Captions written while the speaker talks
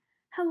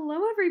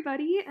Hello,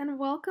 everybody, and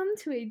welcome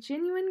to a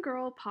Genuine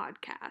Girl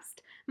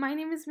podcast. My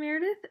name is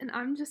Meredith, and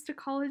I'm just a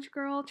college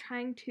girl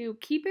trying to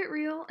keep it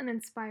real and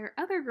inspire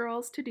other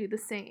girls to do the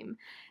same.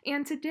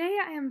 And today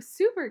I am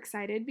super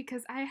excited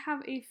because I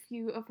have a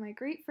few of my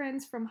great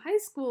friends from high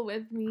school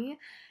with me,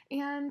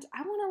 and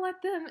I want to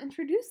let them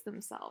introduce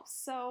themselves.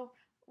 So,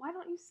 why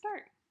don't you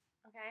start?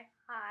 Okay,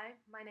 hi,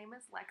 my name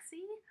is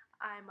Lexi.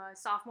 I'm a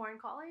sophomore in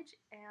college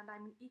and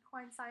I'm an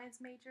equine science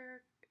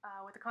major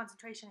with a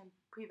concentration in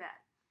pre-vet.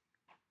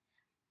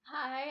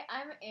 Hi,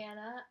 I'm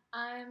Anna.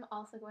 I'm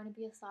also going to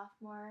be a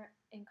sophomore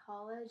in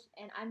college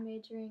and I'm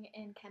majoring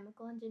in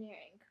chemical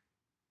engineering.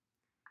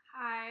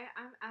 Hi,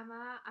 I'm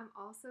Emma. I'm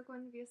also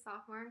going to be a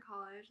sophomore in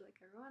college, like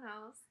everyone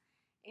else,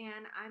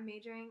 and I'm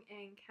majoring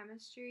in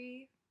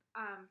chemistry,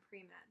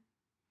 pre-med.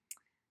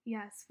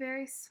 Yes,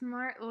 very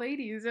smart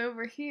ladies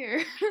over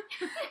here.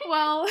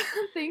 Well,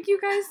 thank you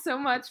guys so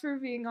much for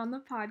being on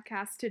the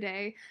podcast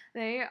today.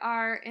 They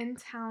are in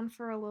town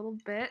for a little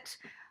bit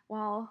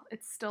while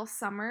it's still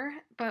summer,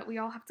 but we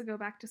all have to go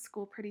back to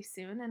school pretty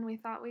soon, and we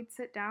thought we'd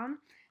sit down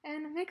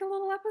and make a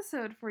little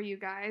episode for you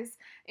guys.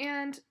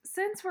 And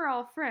since we're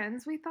all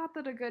friends, we thought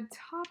that a good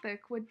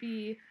topic would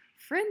be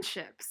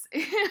friendships.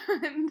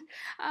 And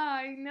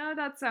I know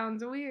that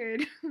sounds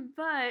weird,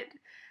 but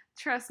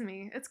trust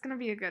me, it's going to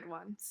be a good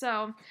one.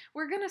 So,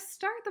 we're going to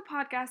start the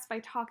podcast by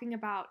talking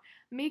about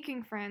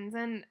making friends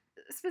and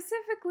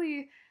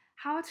specifically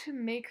how to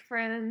make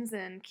friends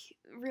and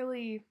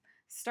really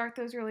start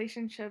those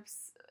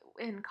relationships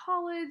in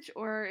college,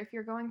 or if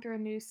you're going through a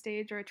new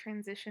stage or a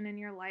transition in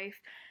your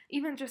life,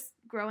 even just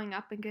growing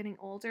up and getting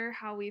older,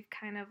 how we've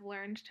kind of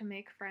learned to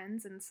make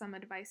friends and some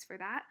advice for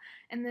that.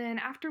 And then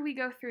after we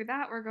go through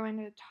that, we're going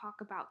to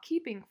talk about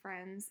keeping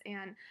friends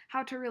and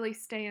how to really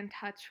stay in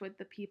touch with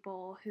the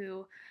people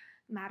who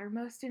matter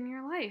most in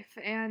your life.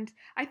 And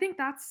I think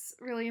that's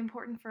really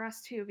important for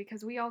us too,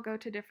 because we all go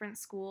to different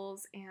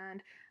schools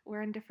and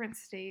we're in different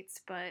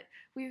states, but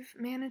we've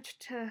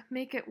managed to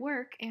make it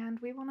work, and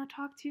we want to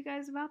talk to you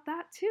guys about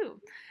that too.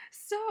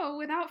 So,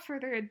 without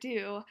further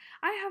ado,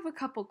 I have a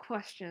couple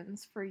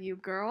questions for you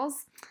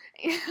girls,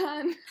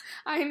 and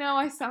I know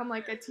I sound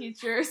like a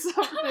teacher or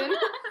something,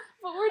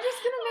 but we're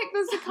just gonna make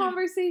this a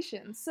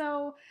conversation.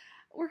 So,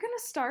 we're gonna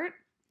start,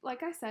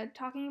 like I said,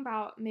 talking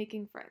about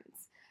making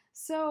friends.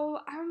 So,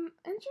 I'm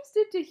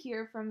interested to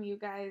hear from you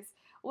guys.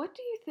 What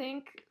do you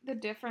think the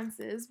difference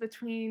is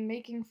between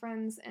making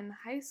friends in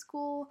high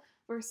school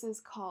versus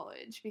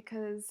college?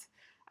 Because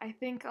I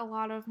think a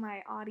lot of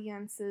my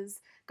audience is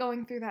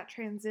going through that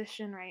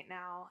transition right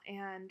now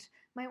and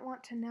might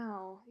want to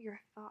know your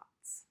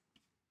thoughts.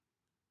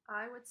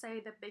 I would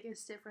say the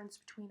biggest difference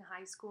between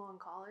high school and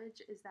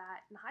college is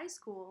that in high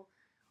school,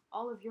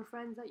 all of your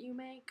friends that you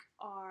make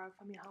are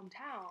from your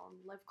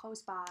hometown, live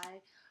close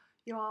by.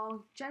 You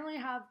all generally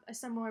have a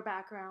similar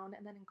background,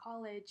 and then in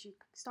college, you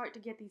start to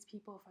get these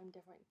people from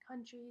different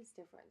countries,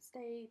 different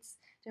states,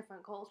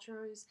 different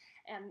cultures,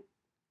 and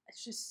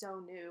it's just so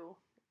new.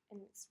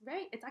 And it's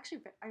actually,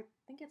 I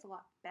think it's a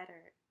lot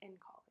better in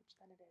college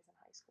than it is in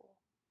high school.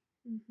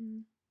 Mm-hmm.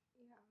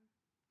 Yeah.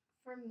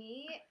 For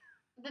me,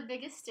 the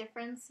biggest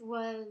difference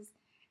was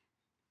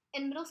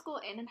in middle school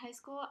and in high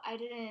school, I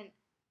didn't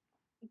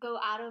go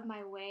out of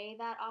my way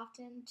that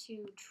often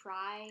to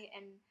try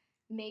and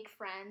make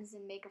friends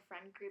and make a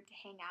friend group to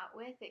hang out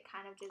with. It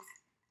kind of just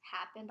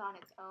happened on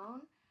its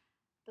own.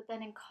 But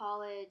then in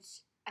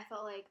college, I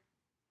felt like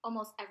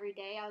almost every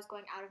day I was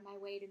going out of my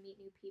way to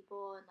meet new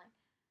people and like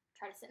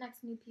try to sit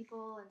next to new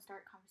people and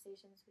start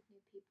conversations with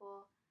new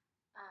people,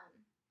 um,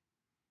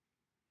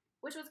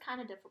 which was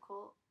kind of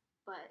difficult,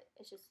 but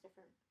it's just a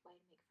different way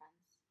to make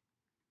friends.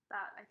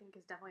 That I think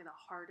is definitely the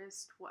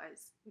hardest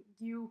was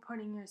you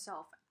putting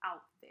yourself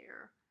out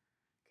there.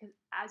 Because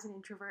as an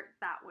introvert,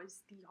 that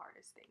was the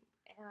hardest thing.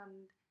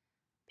 And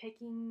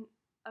picking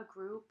a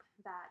group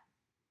that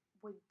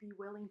would be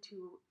willing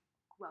to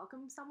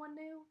welcome someone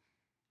new,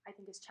 I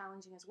think is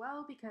challenging as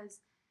well because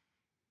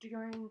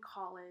during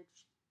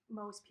college,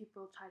 most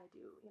people try to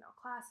do,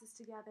 classes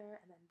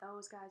together and then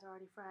those guys are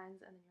already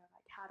friends and then you're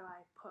like, how do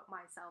I put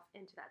myself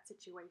into that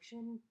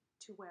situation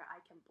to where I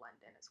can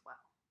blend in as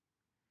well?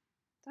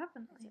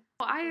 Definitely.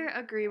 Well, I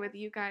agree with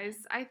you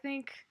guys. I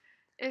think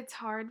it's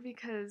hard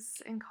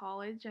because in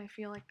college, I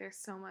feel like there's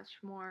so much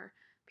more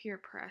peer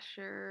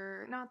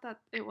pressure. Not that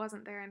it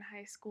wasn't there in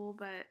high school,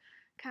 but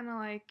kind of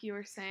like you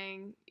were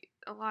saying,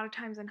 a lot of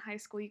times in high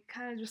school, you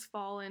kind of just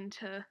fall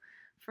into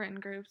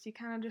friend groups. You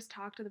kind of just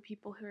talk to the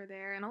people who are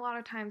there. And a lot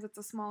of times it's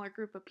a smaller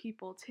group of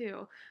people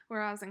too.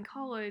 Whereas in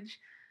college,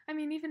 I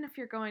mean, even if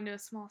you're going to a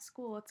small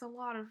school, it's a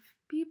lot of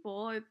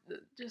people.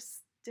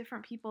 Just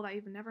different people that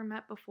you've never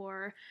met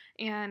before,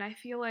 and I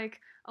feel like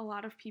a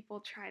lot of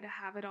people try to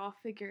have it all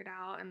figured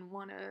out and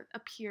want to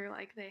appear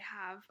like they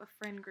have a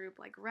friend group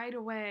like right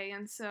away.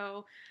 And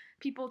so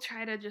people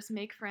try to just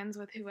make friends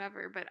with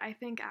whoever. But I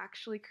think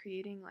actually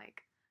creating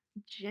like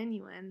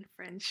genuine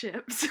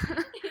friendships.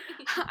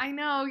 I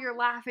know you're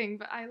laughing,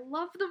 but I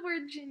love the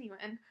word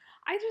genuine.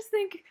 I just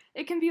think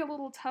it can be a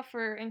little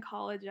tougher in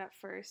college at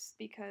first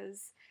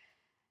because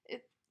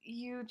it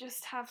you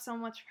just have so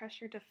much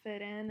pressure to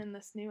fit in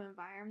this new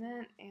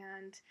environment,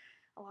 and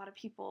a lot of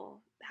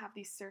people have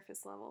these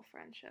surface level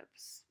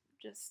friendships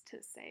just to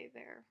say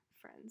they're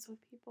friends with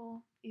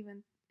people,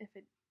 even if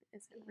it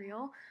isn't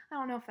real. I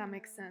don't know if that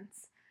makes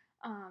sense.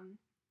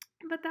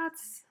 But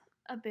that's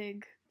a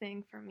big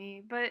thing for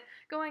me. But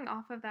going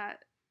off of that,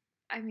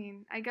 I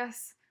mean, I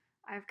guess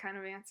I've kind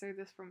of answered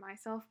this for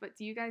myself, but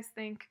do you guys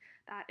think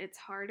that it's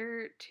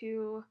harder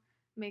to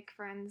make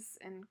friends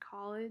in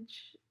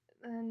college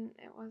than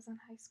it was in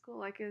high school?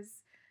 Like,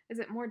 is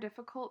it more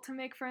difficult to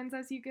make friends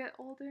as you get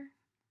older?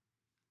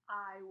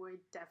 I would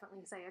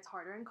definitely say it's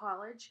harder in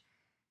college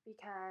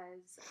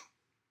because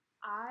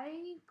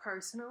I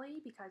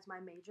personally, because my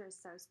major is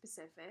so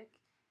specific,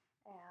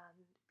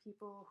 and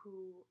people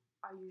who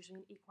are usually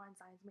an equine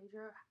science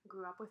major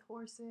grew up with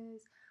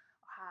horses,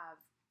 have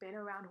been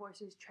around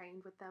horses,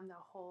 trained with them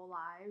their whole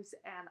lives,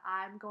 and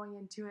I'm going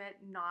into it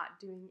not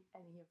doing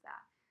any of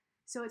that.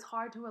 So it's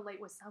hard to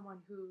relate with someone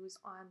who's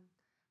on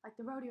like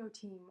the rodeo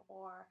team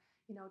or,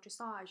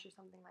 dressage or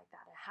something like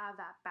that and have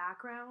that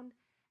background.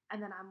 And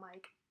then I'm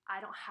like,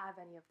 I don't have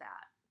any of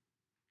that.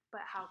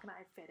 But how can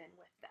I fit in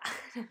with that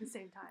at the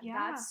same time? Yeah.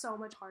 That's so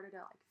much harder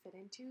to like fit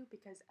into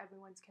because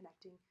everyone's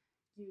connecting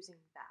using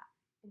that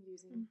and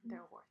using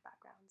their horse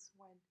backgrounds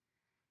when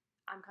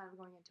I'm kind of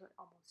going into it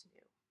almost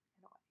new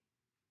in a way.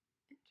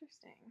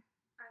 Interesting.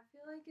 I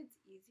feel like it's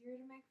easier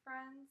to make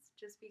friends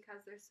just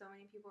because there's so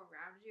many people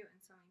around you and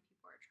so many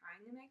people are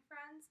trying to make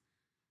friends.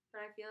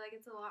 But I feel like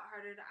it's a lot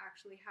harder to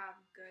actually have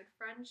good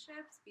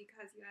friendships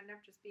because you end up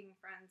just being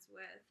friends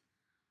with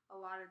a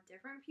lot of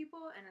different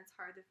people, and it's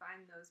hard to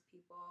find those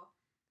people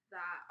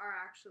that are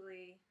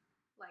actually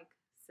like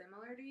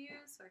similar to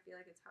you. So I feel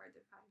like it's hard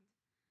to find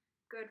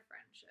good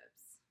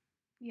friendships.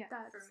 Yeah,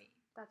 for me.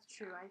 That's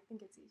true. Yeah. I think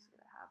it's easier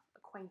to have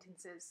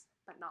acquaintances,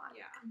 but not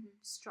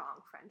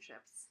strong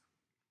friendships.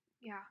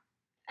 Yeah.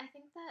 I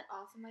think that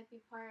also might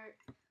be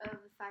part of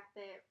the fact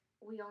that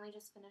we only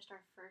just finished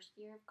our first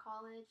year of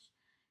college.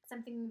 Because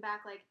I'm thinking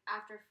back, like,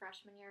 after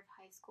freshman year of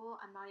high school,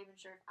 I'm not even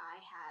sure if I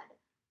had,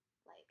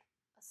 like,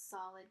 a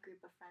solid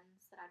group of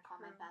friends that I'd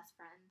call my best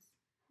friends.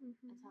 And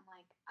so I'm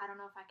like, I don't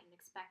know if I can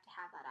expect to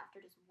have that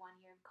after just 1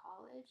 year of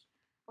college.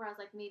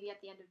 Whereas, like, maybe at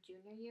the end of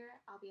junior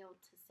year, I'll be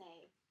able to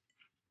say,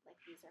 like,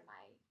 these are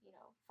my,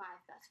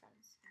 5 best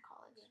friends in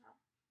college.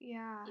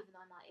 Yeah. Even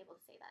though I'm not able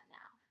to say that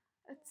now.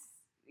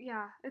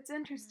 It's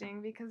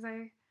interesting because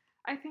I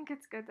think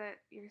it's good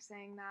that you're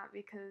saying that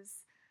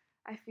because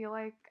I feel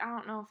like, I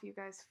don't know if you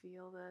guys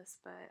feel this,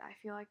 but I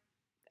feel like,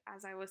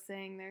 as I was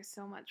saying, there's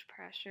so much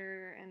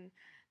pressure and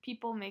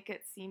people make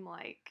it seem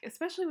like,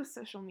 especially with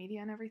social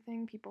media and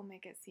everything, people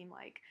make it seem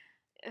like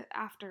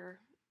after,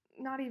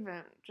 not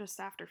even just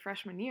after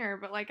freshman year,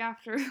 but like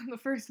after the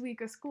first week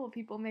of school,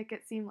 people make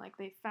it seem like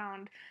they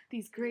found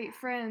these great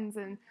friends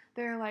and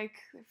they're like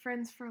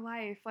friends for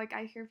life. Like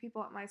I hear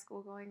people at my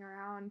school going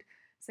around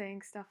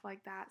saying stuff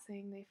like that,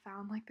 saying they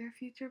found like their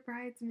future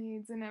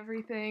bridesmaids and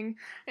everything.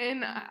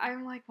 And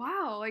I'm like,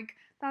 wow, like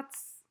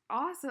that's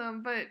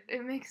awesome. But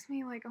it makes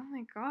me like, oh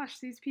my gosh,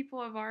 these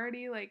people have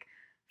already like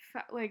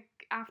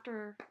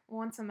after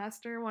 1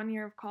 semester, 1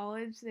 year of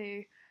college,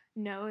 they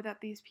know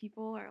that these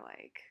people are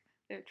like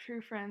they're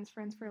true friends,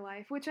 friends for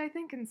life, which I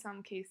think in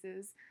some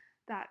cases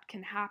that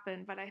can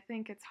happen, but I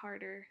think it's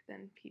harder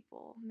than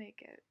people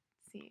make it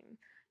seem.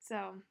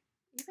 So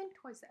even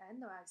towards the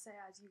end, though, I'd say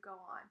as you go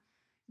on,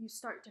 you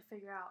start to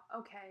figure out,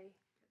 okay,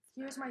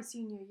 here's my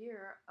senior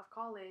year of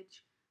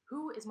college.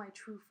 Who is my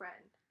true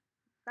friend?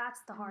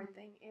 That's the hard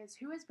thing, is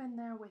who has been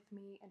there with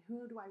me and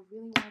who do I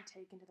really want to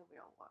take into the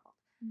real world?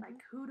 Like,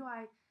 who do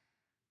I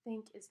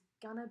think is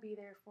gonna be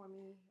there for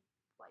me,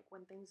 like,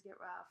 when things get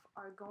rough,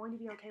 are going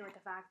to be okay with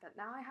the fact that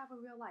now I have a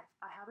real life,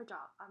 I have a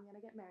job, I'm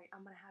gonna get married,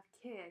 I'm gonna have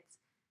kids,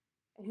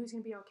 and who's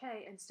gonna be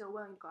okay and still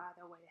willing to go out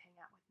of their way to hang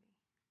out with me.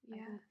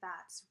 I think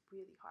that's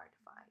really hard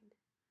to find,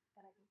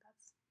 and I think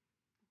that's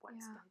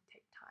what's going to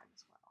take time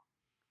as well.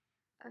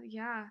 That's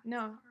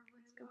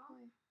a good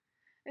point.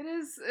 It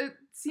is. It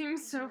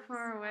seems so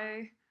far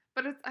away,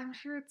 but I'm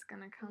sure it's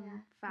gonna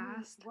come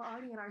fast. I mean, we're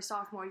already in our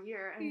sophomore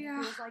year, and it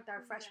feels like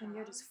our freshman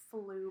year just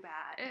flew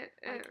bad.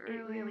 It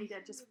really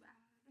did just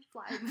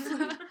fly. It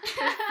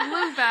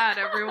flew bad,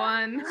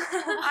 everyone.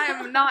 I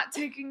am not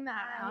taking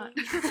that out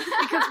because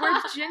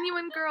we're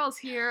genuine girls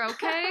here,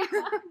 okay?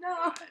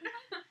 No,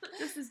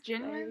 this is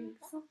genuine.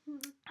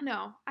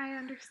 No, I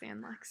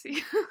understand,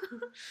 Lexi.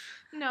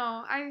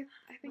 No, I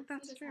think Lexi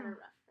that's just true. had a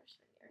rough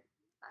freshman year.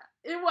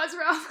 it was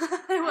rough.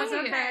 It was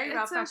a very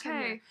rough it's freshman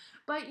okay. year.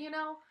 But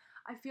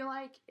I feel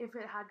like if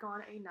it had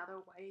gone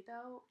another way,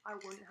 though, I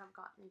wouldn't have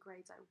gotten the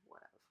grades I would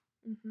have.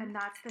 And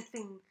that's the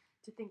thing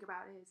to think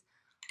about is,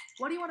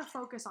 what do you want to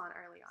focus on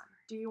early on?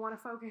 Do you want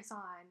to focus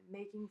on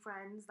making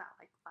friends that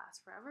like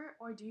last forever,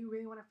 or do you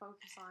really want to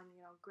focus on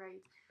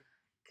grades?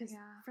 Because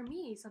for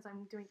me, since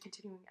I'm doing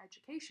continuing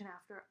education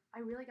after,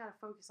 I really got to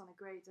focus on the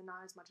grades and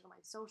not as much on my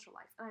social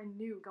life. And I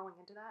knew going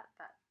into that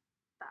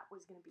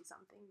was going to be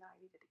something that I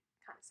needed to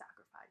kind of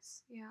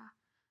sacrifice. Yeah,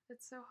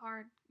 it's so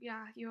hard.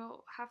 Yeah,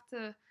 you'll have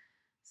to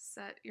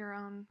set your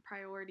own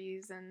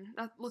priorities, and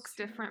that looks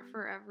different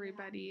for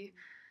everybody.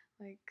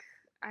 Like,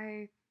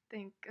 I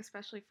think,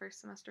 especially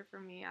first semester for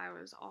me, I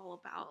was all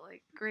about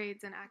like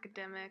grades and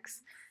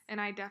academics, and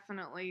I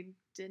definitely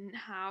didn't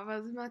have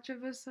as much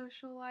of a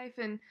social life.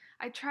 And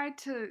I tried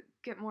to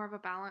get more of a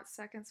balance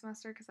second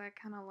semester because I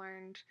kind of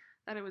learned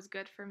that it was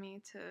good for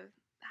me to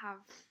have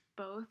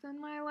both in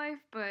my life.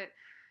 But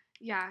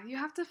yeah, you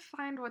have to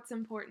find what's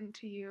important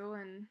to you,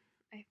 and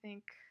I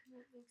think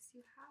What makes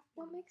you happy?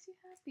 what makes you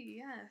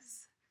happy.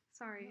 Yes.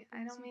 Sorry, What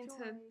I brings don't you mean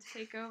joy? to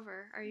take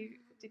over.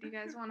 Did you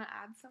guys want to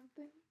add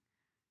something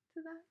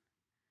to that?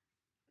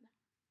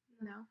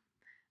 No.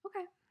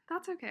 Okay,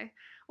 that's okay.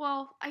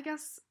 Well, I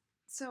guess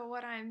so.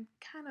 What I'm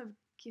kind of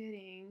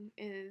getting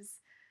is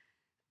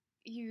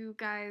you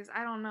guys,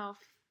 I don't know if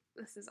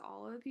this is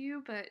all of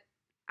you, but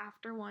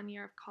after 1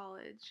 year of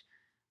college,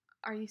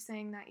 are you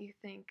saying that you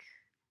think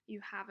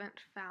you haven't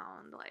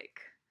found like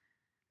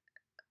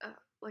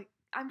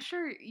I'm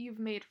sure you've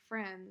made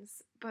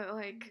friends, but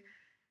like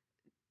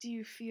do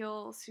you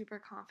feel super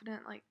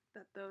confident like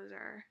that those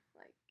are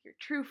like your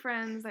true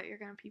friends that you're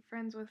gonna be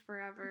friends with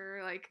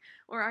forever, like,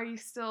 or are you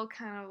still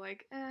kind of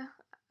like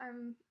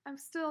I'm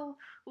still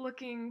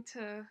looking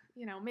to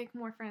make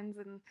more friends,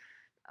 and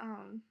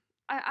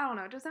I don't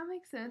know, does that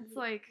make sense?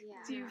 Like,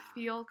 Yeah. do you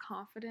feel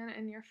confident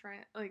in your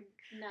friend, like?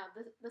 No,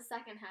 the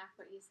second half,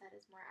 what you said,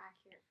 is more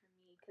accurate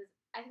for me, because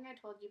I think I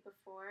told you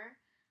before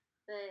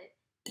that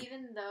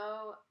even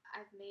though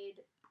I've made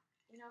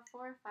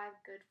 4 or 5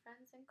 good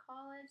friends in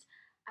college,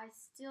 I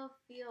still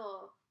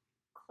feel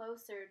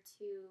closer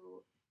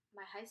to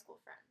my high school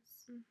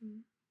friends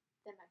Mm-hmm.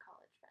 than my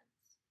college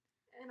friends.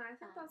 And I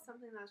think that's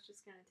something that's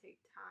just going to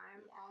take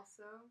time Yeah.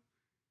 also,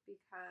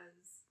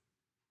 because,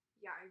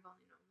 yeah, you've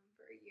only known them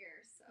for a year,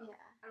 so Yeah.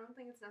 I don't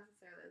think it's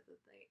necessarily that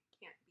they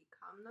can't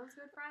become those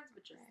good friends,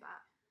 but just Right.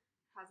 that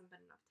hasn't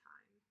been enough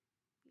time.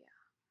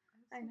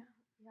 I know.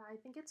 Yeah, I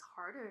think it's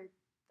harder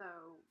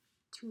though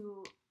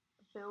to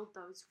build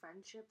those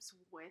friendships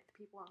with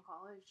people in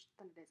college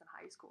than it is in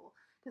high school.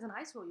 Because in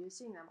high school, you're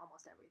seeing them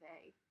almost every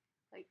day,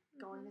 like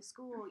going to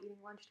school, eating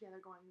lunch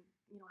together, going,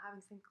 having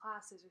the same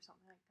classes or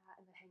something like that,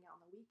 and then hang out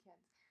on the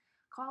weekends.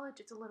 College,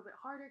 it's a little bit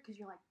harder because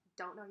you're like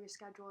don't know your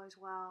schedule as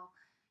well.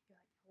 You're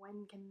like,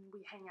 when can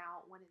we hang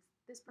out? When is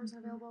this person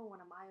available?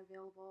 When am I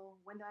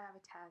available? When do I have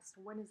a test?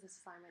 When is this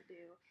assignment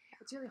due?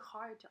 It's really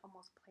hard to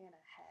almost plan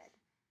ahead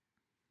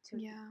to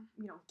Yeah.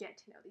 get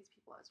to know these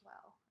people as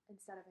well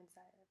instead of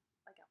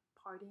like a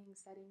partying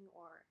setting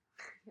or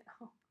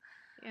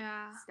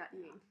Yeah.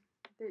 studying.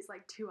 There's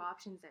like 2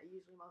 options there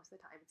usually most of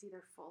the time. It's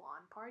either full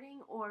on partying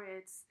or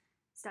it's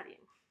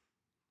studying.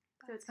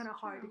 So it's kind of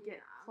hard to true. get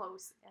Yeah.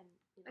 close and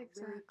really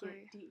Exactly.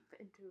 get deep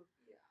into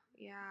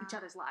Yeah. each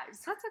other's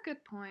lives. That's a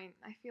good point.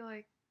 I feel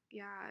like,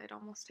 yeah, it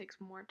almost takes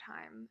more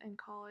time in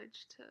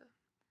college to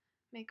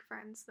make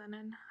friends than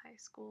in high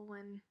school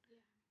when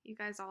you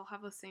guys all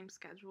have the same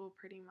schedule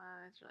pretty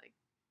much. Like,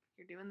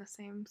 you're doing the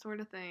same sort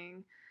of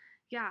thing.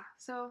 Yeah,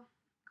 so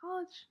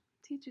college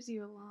teaches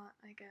you a lot,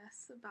 I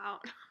guess,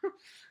 about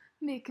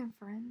making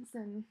friends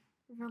and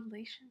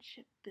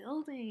relationship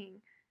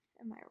building.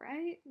 Am I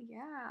right?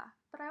 Yeah.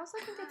 But I also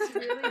think it's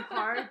really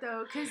hard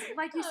though, because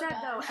like you Oh, said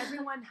God. though,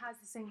 everyone has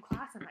the same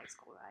class in high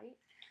school, right?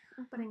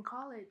 But in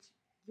college,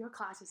 your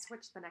classes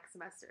switch the next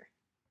semester.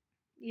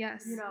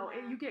 Yes. Yeah.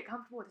 You get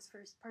comfortable with this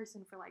first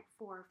person for like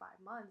 4 or 5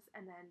 months,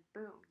 and then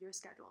boom, your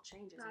schedule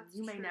changes, and That's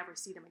you may true. never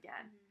see them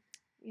again.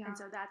 Yeah. And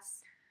so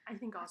that's, I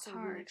think, That's also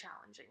really hard.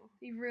 challenging.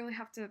 You really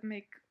have to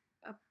make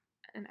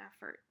an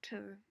effort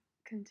to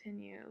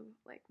continue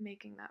like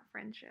making that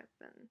friendship,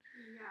 and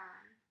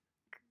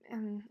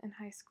in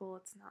high school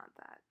it's not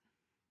that,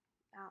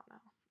 I don't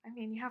know, I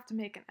mean, you have to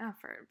make an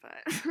effort, but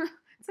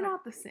it's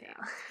not the same.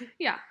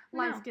 Yeah,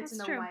 Life no, gets in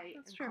that's the true. way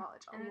That's in true.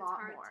 college a And it's lot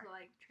hard more. to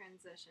like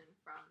transition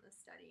from the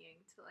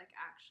studying to like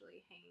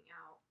actually hanging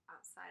out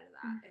outside of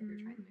that if you're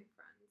trying to make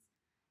friends.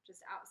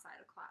 Just outside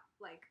of class,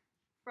 like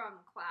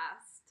from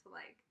class to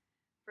like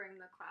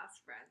bring the class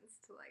friends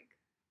to like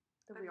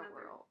The real another-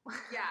 world.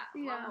 yeah,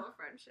 Yeah. level of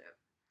friendship.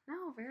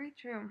 No, very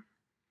true.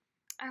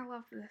 I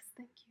love this.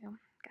 Thank you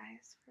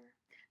guys for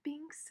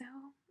being so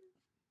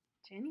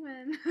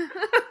genuine.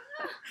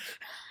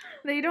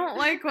 They don't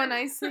like when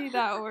I say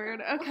that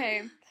word.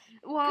 Okay.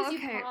 Well,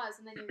 Because okay. you pause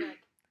and then you're like,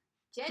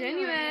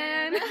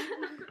 Genuine.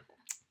 genuine.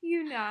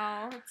 You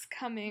know it's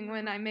coming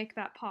when I make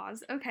that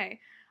pause. Okay.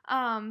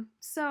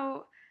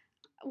 So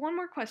one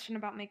more question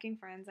about making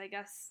friends, I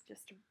guess,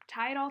 just to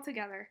tie it all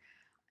together.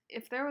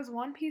 If there was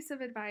one piece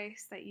of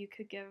advice that you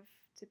could give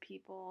to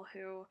people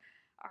who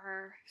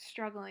are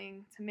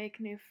struggling to make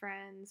new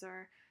friends,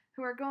 or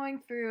who are going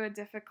through a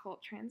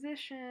difficult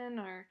transition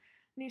or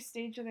new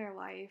stage of their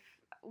life,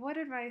 what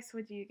advice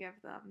would you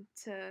give them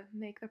to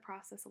make the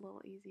process a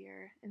little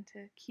easier and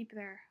to keep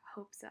their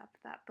hopes up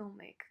that they'll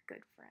make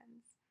good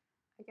friends?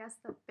 I guess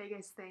the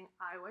biggest thing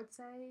I would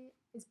say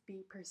is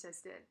be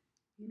persistent.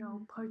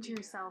 Put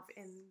yourself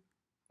in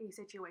a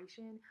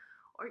situation,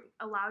 or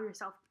allow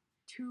yourself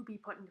to be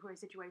put into a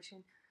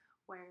situation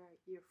where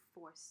you're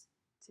forced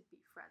to be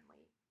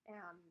friendly.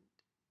 And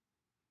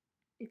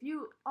if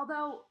you,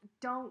 although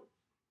don't,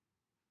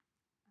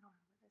 I don't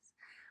remember this,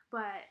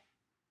 but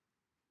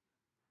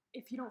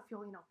if you don't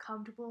feel,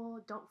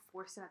 comfortable, don't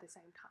force it at the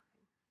same time.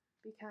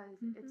 Because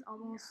it's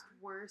almost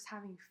worse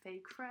having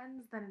fake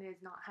friends than it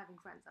is not having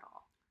friends at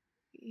all.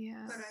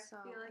 Yeah. But I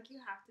feel like you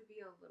have to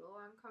be a little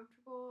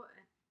uncomfortable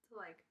and to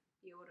like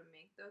be able to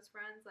make those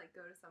friends. Like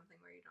go to something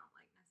where you don't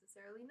like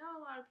necessarily know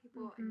a lot of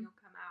people, and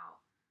you'll come out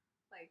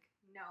like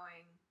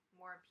knowing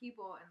more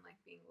people and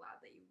like being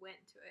glad that you went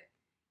to it,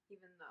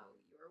 even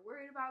though you were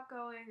worried about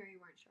going or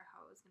you weren't sure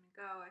how it was gonna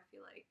go. I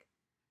feel like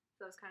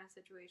those kind of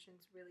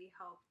situations really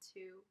help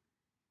to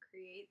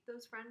create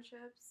those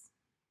friendships.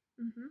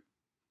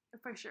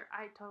 For sure,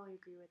 I totally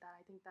agree with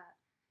that. I think that,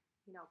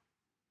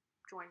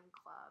 joining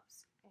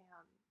clubs and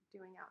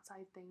doing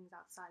outside things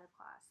outside of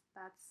class,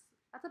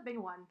 that's a big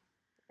one.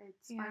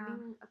 It's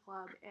finding a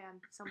club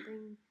and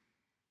something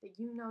that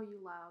you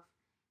love,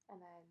 and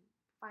then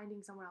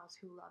finding someone else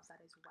who loves that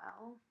as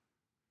well.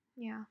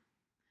 Yeah.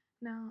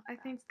 No, I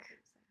think,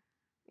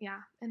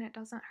 yeah, and it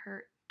doesn't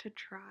hurt to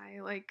try.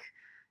 Like,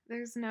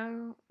 there's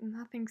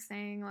nothing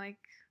saying, like,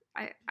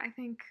 I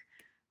think,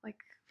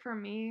 like, for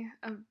me,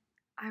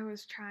 I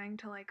was trying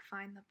to like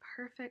find the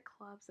perfect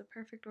clubs, the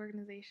perfect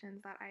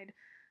organizations that I'd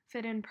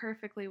fit in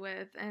perfectly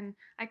with, and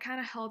I kind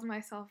of held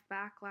myself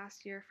back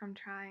last year from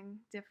trying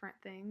different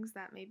things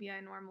that maybe I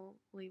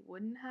normally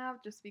wouldn't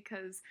have, just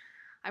because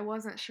I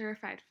wasn't sure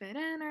if I'd fit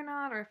in or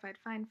not, or if I'd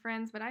find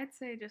friends. But I'd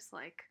say just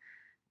like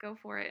go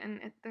for it, and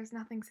there's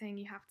nothing saying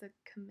you have to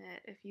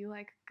commit. If you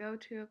like go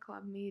to a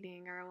club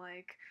meeting or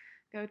like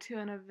go to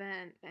an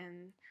event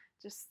and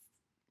just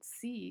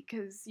see,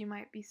 because you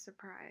might be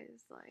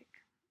surprised. Like,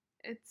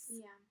 it's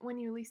when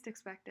you least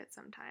expect it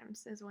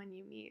sometimes is when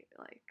you meet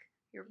like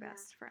your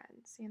best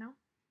friends,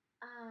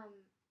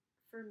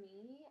 For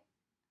me,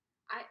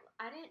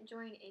 I didn't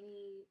join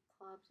any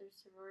clubs or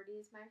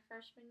sororities my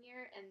freshman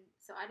year, and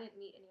so I didn't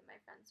meet any of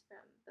my friends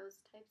from those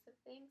types of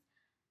things.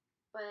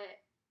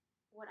 But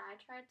what I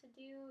tried to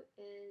do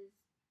is,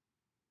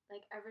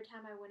 like, every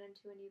time I went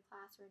into a new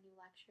class or a new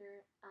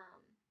lecture,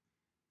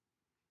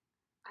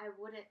 I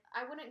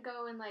wouldn't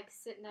go and like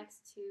sit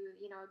next to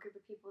a group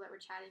of people that were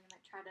chatting and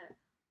like try to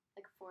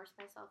like force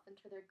myself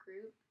into their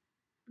group.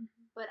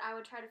 But I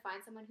would try to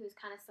find someone who's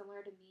kind of similar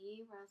to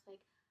me, where I was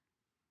like,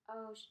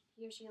 oh,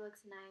 he or she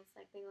looks nice,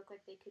 like they look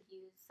like they could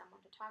use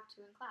someone to talk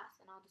to in class,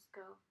 and I'll just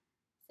go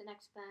sit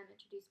next to them,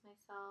 introduce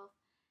myself,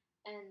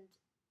 and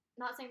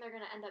not saying they're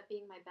gonna end up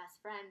being my best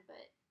friend,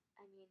 but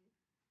I mean,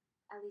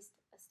 at least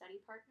a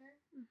study partner.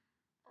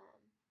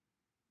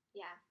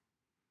 Yeah.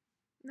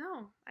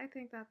 No, I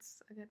think that's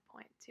a good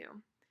point too.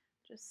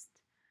 Just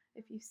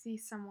if you see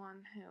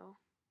someone who,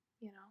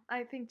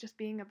 I think just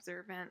being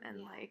observant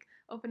and like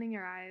opening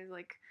your eyes.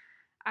 Like,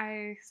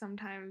 I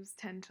sometimes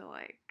tend to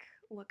like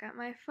look at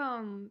my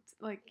phone,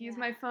 like use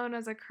my phone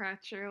as a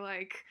crutch, or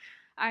like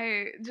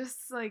I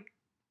just like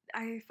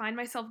I find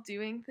myself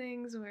doing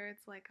things where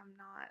it's like I'm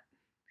not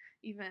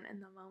even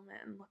in the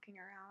moment and looking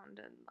around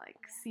and like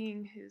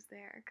seeing who's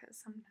there, because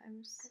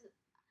sometimes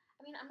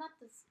I mean, I'm not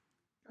this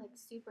like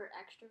super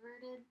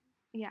extroverted,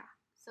 yeah,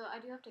 so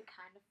I do have to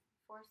kind of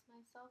force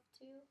myself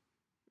to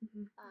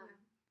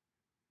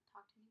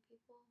talk to new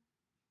people.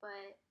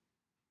 But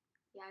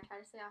yeah, I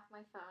try to stay off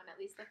my phone at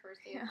least the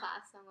first day of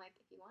class. I'm like,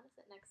 if you want to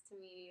sit next to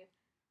me,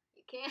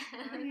 you can.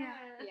 Yeah,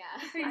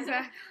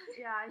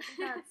 exactly. I think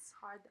that's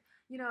hard.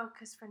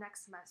 Because for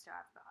next semester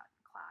I've got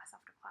class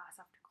after class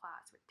after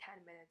class with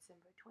 10 minutes in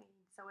between.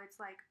 So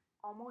it's like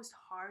almost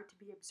hard to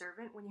be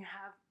observant when you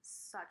have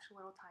such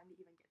little time to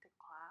even get to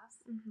class.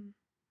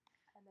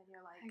 And then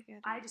you're like,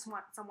 I just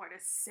want somewhere to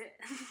sit,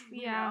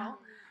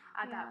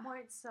 at that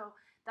point. So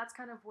that's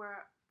kind of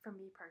where, for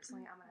me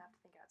personally, I'm going to have to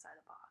think outside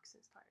the box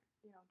and start,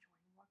 joining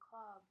more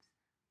clubs,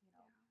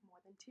 more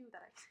than 2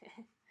 that I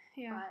did.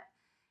 But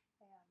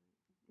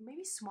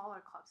maybe smaller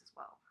clubs as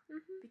well.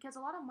 Because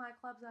a lot of my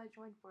clubs that I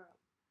joined were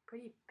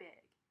pretty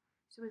big.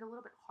 So it was a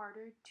little bit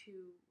harder to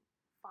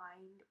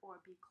find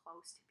or be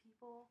close to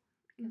people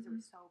because it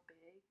was so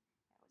big.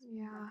 It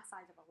was like the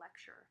size of a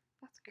lecture.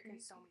 That's crazy.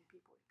 Because so many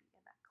people would be in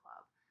that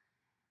club.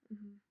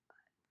 But,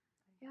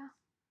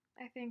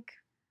 I think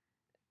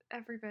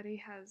everybody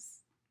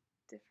has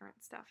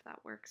different stuff that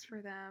works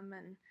for them,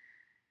 and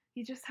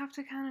you just have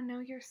to kind of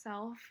know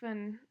yourself.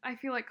 And I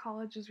feel like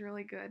college is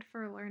really good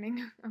for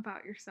learning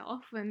about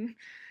yourself and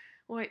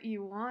what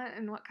you want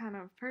and what kind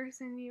of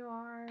person you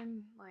are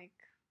and like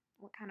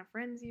what kind of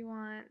friends you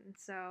want. And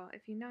so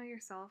if you know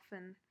yourself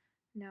and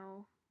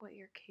know what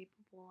you're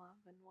capable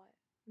of and what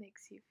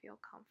makes you feel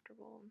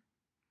comfortable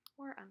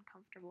or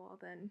uncomfortable,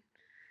 then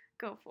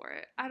go for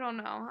it. I don't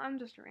know. I'm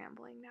just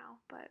rambling now,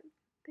 but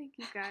thank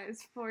you guys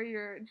for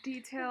your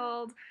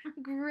detailed,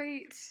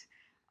 great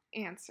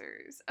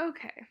answers.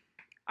 Okay.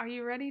 Are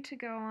you ready to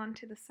go on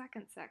to the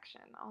second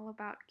section, all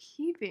about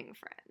keeping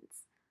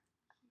friends?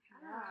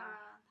 Yes.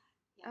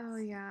 Oh,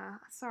 yeah.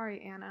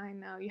 Sorry, Anna. I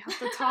know. You have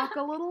to talk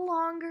a little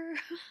longer.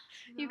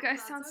 You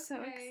guys sound so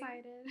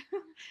excited.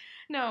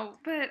 No,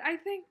 but I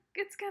think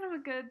it's kind of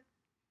a good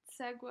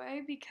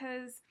segue,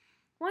 because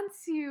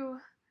once you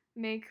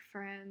make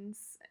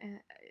friends. And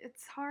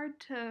it's hard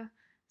to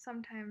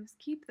sometimes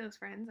keep those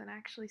friends and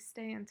actually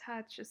stay in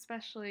touch,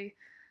 especially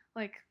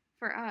like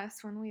for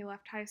us when we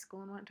left high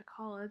school and went to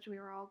college, we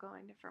were all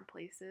going different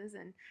places.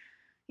 And,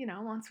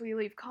 once we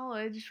leave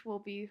college, we'll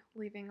be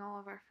leaving all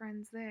of our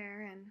friends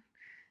there. And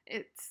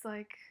it's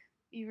like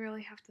you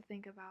really have to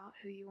think about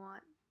who you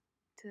want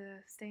to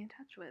stay in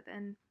touch with.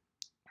 And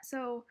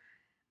so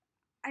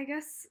I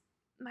guess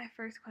my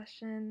first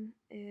question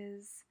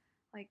is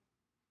like,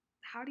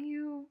 how do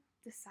you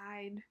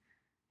decide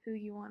who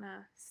you want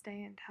to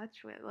stay in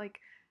touch with? Like,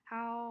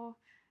 how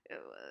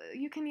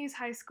you can use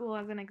high school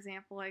as an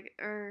example, like,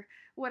 or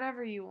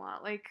whatever you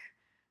want. Like,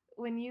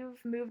 when you've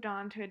moved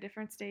on to a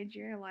different stage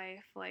of your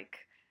life, like,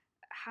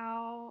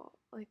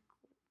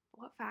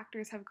 what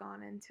factors have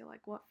gone into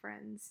like what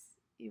friends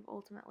you've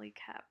ultimately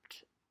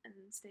kept and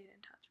stayed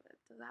in touch with?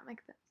 Does that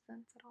make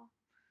sense at all?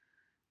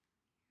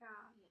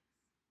 Yeah. Yes.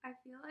 I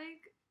feel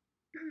like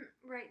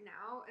right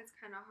now it's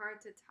kind of hard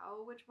to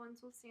tell which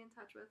ones we'll stay in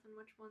touch with and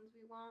which ones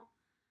we won't.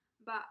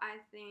 But I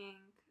think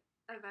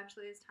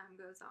eventually, as time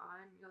goes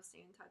on, you'll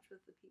stay in touch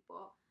with the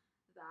people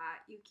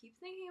that you keep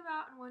thinking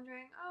about and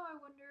wondering, oh, I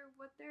wonder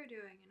what they're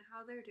doing and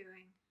how they're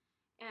doing.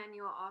 And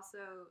you'll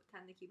also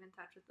tend to keep in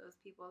touch with those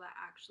people that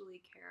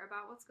actually care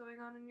about what's going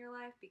on in your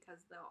life,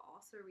 because they'll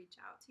also reach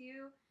out to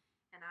you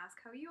and ask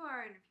how you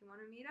are and if you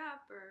want to meet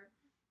up or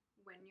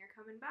when you're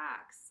coming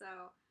back.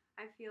 So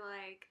I feel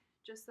like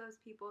just those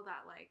people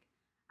that like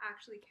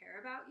actually care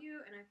about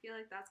you, and I feel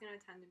like that's going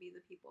to tend to be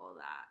the people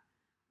that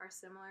are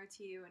similar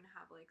to you and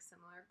have like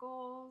similar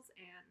goals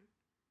and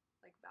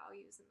like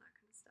values and that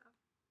kind of stuff.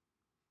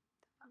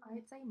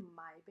 I'd say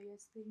my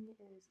biggest thing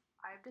is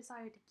I've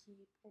decided to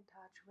keep in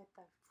touch with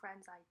the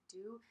friends I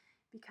do,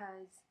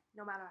 because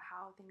no matter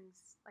how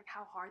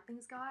hard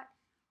things got,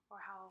 or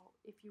how,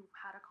 if you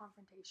had a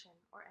confrontation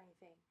or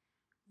anything,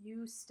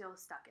 you still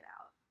stuck it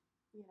out.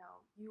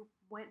 You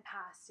went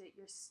past it,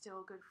 you're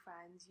still good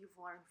friends, you've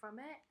learned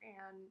from it,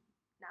 and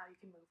now you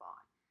can move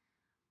on.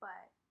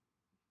 But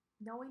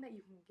knowing that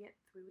you can get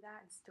through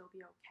that and still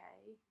be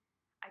okay,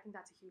 I think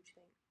that's a huge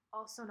thing.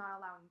 Also, not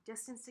allowing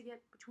distance to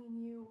get between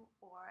you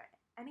or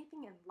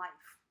anything in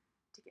life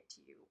to get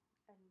to you,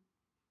 and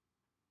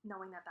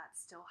knowing that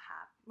that's still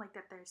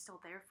that they're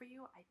still there for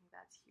you. I think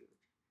that's huge.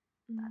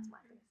 That's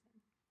my biggest thing.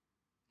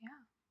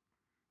 Yeah,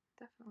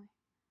 definitely.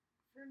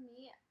 For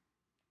me,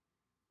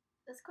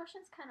 this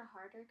question's kind of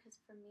harder because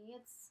for me,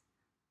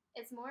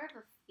 it's more of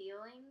a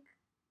feeling.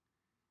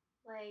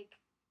 Like,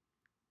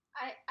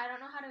 I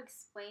don't know how to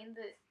explain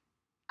that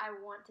I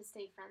want to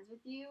stay friends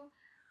with you,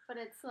 but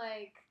it's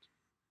like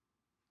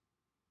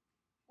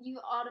you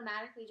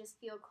automatically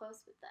just feel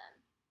close with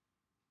them.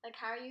 Like,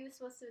 how are you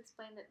supposed to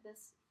explain that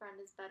this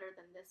friend is better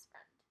than this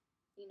friend?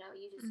 You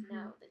just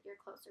know that you're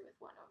closer with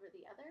one over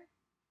the other.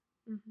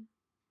 Mm-hmm.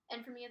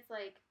 And for me, it's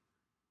like,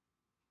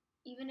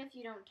 even if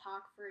you don't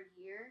talk for a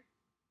year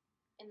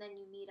and then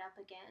you meet up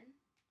again,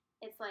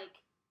 it's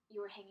like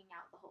you were hanging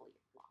out the whole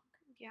year long.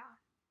 Yeah.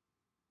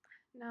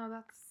 No,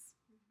 that's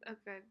a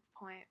good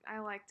point. I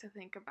like to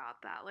think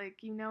about that. Like,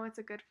 it's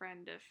a good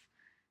friend if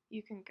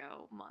you can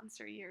go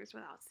months or years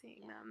without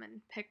seeing them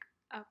and pick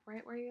up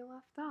right where you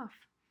left off.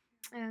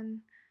 And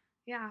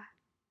yeah,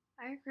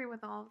 I agree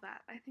with all of that.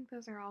 I think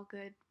those are all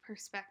good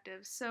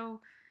perspectives. So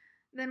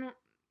then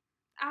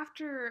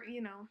after,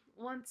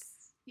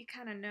 once you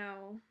kind of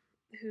know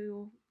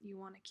who you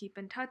want to keep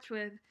in touch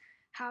with,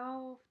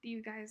 how do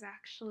you guys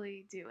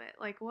actually do it?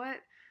 Like,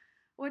 what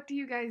do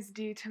you guys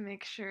do to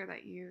make sure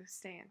that you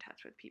stay in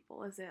touch with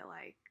people? Is it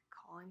like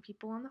calling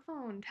people on the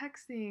phone,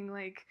 texting,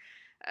 like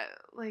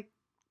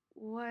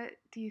what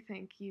do you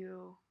think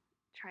you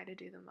try to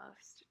do the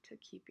most to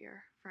keep your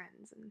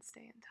friends and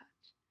stay in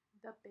touch?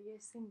 The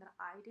biggest thing that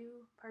I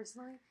do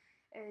personally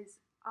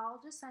is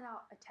I'll just send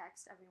out a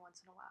text every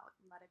once in a while.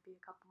 Let it be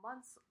a couple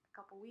months, a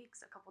couple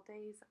weeks, a couple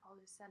days. I'll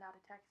just send out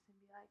a text and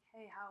be like,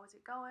 hey, how is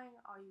it going?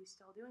 Are you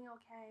still doing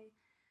okay?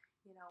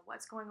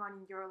 What's going on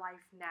in your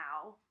life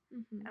now,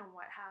 and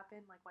what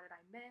happened? Like, what did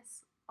I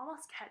miss?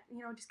 Almost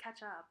just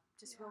catch up,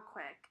 just real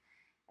quick,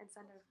 and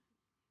send a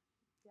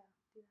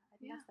do that.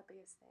 I think that's the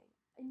biggest thing.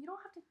 And you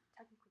don't have to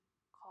technically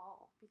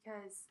call,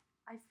 because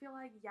I feel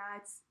like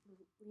it's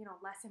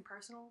less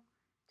impersonal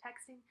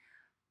texting,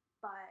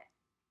 but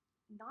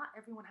not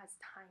everyone has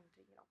time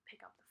to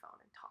pick up the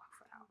phone and talk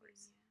for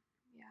hours.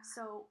 Yeah.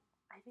 So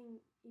I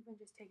think even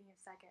just taking a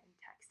second and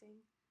texting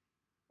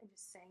and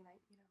just saying that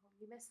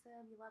you miss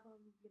them, you love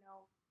them,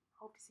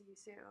 hope to see you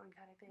soon,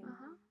 kind of thing.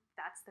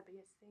 That's the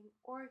biggest thing.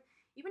 Or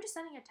even just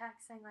sending a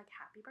text saying like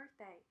happy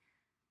birthday.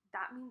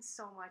 That means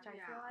so much, I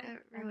feel like.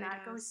 It really and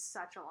that does. goes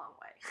such a long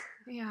way.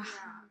 Yeah.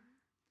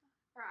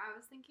 Or I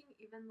was thinking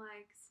even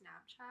like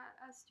Snapchat,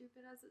 as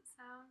stupid as it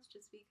sounds,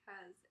 just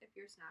because if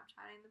you're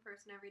Snapchatting the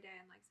person every day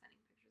and like sending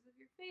pictures of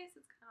your face,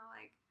 it's kind of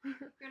like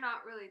you're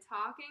not really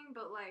talking,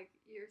 but like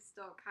you're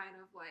still kind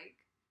of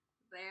like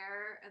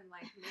there, and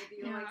like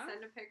maybe you'll like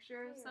send a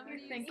picture of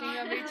somebody You're you thinking saw,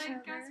 of and you're each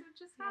like, other. guess what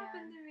just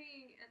happened to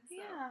me? And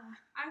so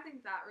I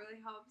think that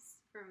really helps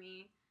for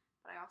me,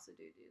 but I also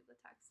do the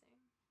texting.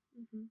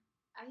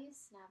 I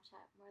use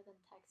Snapchat more than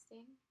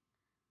texting.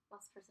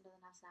 Most person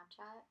doesn't have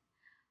Snapchat.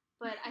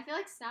 But I feel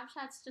like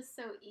Snapchat's just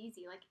so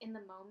easy. Like, in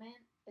the moment,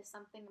 if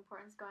something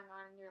important's going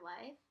on in your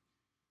life,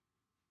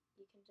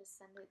 you can just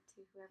send it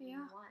to whoever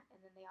you Yeah. want, and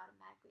then they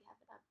automatically have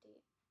an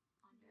update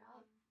on your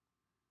life.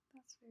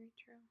 That's very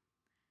true.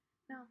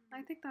 No,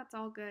 I think that's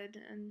all good,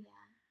 and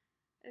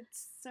Yeah. it's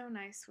so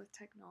nice with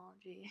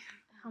technology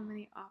how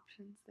many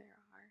options there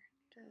are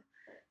to.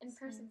 But in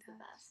stay in person's the touch.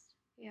 best.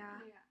 Yeah.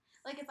 Yeah.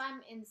 Like, if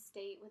I'm in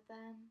state with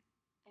them,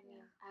 I mean,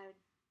 Yeah. I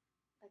would,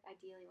 like,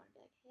 ideally want to be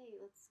like, hey,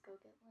 let's go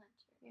get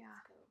lunch, or Yeah.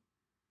 let's go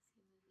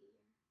see a movie,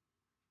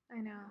 or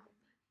I know. whatever it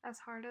may be. As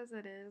hard as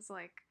it is,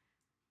 like,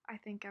 I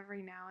think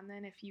every now and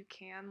then, if you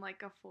can,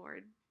 like,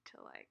 afford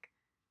to, like,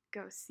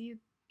 go see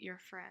your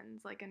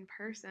friends, like, in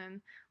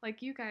person,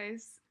 like, you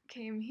guys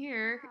came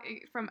here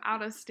Yeah. from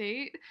out of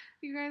state.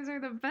 You guys are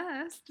the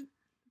best.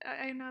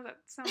 I know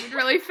that sounded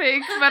really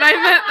fake, but I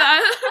meant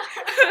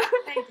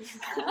that. Thank you.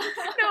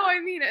 No, I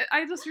mean it.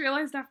 I just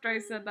realized after I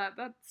said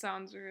that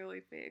sounds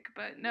really fake,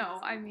 but no,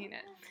 I mean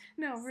it.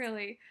 No,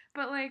 really.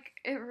 But, like,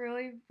 it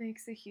really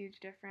makes a huge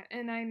difference.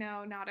 And I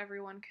know not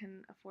everyone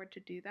can afford to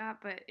do that,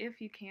 but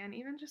if you can,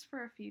 even just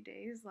for a few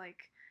days,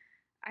 like,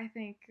 I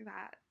think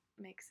that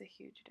makes a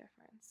huge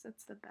difference.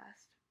 It's the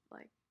best,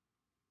 like,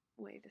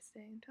 way to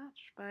stay in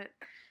touch. But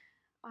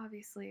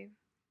obviously,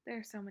 there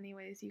are so many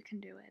ways you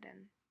can do it,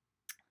 and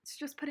it's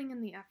just putting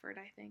in the effort,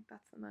 I think.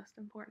 That's the most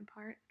important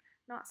part.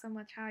 Not so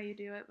much how you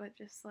do it, but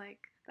just, like,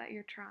 that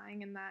you're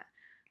trying and that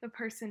the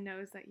person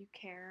knows that you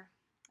care.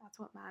 That's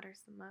what matters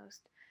the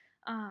most.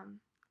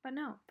 But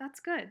no, that's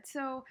good.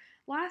 So,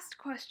 last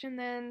question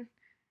then,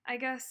 I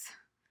guess,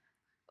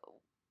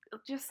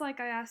 just like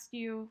I asked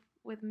you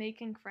with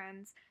making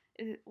friends,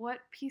 what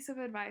piece of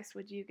advice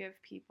would you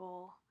give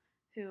people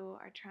who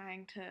are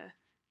trying to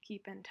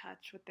keep in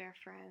touch with their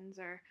friends,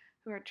 or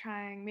who are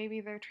trying,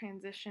 maybe they're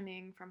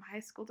transitioning from high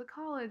school to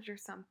college or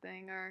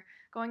something, or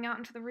going out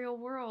into the real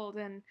world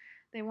and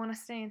they want to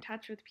stay in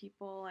touch with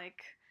people,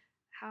 like,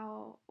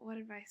 what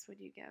advice would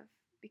you give?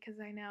 Because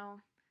I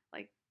know,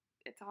 like,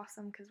 it's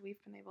awesome because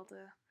we've been able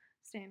to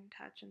stay in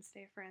touch and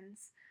stay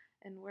friends,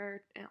 and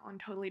we're on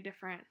totally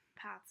different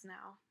paths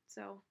now.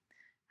 So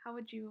how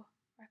would you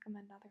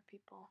recommend other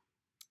people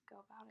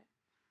go about it?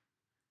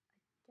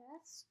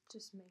 Guess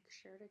just make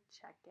sure to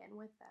check in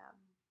with them.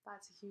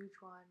 That's a huge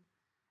one.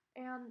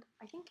 And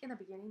I think in the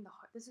beginning,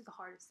 this is the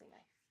hardest thing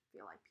I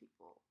feel like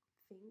people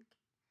think,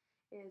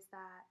 is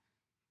that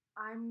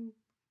I'm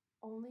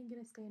only going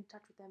to stay in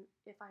touch with them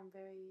if I'm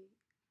very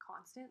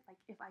constant. Like,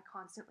 if I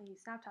constantly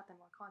Snapchat them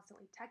or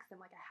constantly text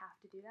them, like, I have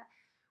to do that.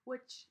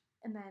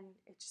 And then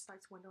it just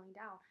starts dwindling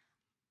down.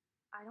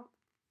 I don't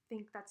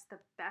think that's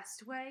the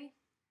best way.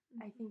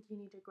 I think you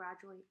need to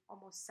gradually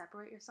almost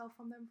separate yourself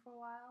from them for a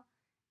while,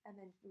 and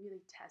then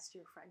really test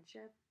your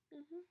friendship.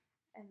 Mm-hmm.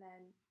 And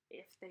then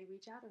if they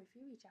reach out, or if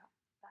you reach out,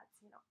 that's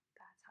how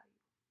you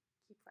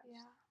keep friends.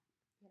 Yeah.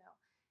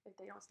 If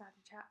they don't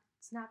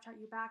Snapchat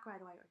you back right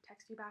away or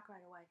text you back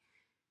right away,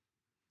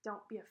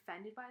 don't be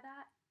offended by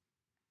that.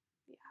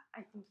 Yeah.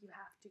 I think you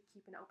have to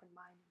keep an open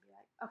mind and be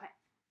like, okay,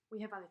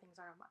 we have other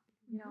things on our mind.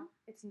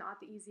 It's not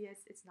the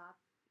easiest. It's not,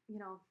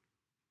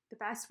 the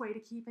best way to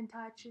keep in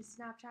touch is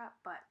Snapchat,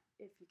 but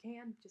if you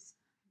can, just,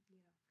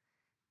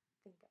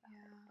 think about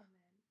it, and then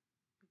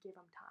give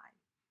them time.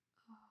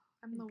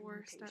 I'm the Being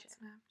worst at patient.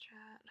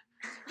 Snapchat.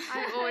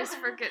 I always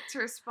forget to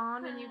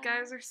respond, and you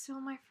guys are still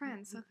my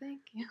friends, so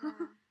thank you. Yeah.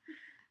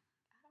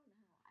 I don't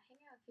know. I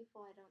hang out with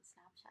people I don't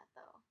Snapchat,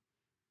 though.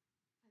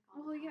 Like,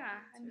 all Well, the time, yeah,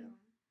 I too. mean,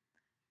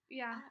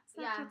 yeah,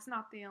 Yeah. Snapchat's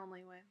not the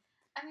only way.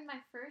 I mean,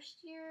 my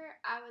first year,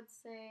 I would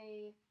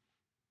say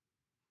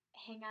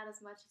hang out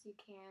as much as you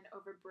can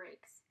over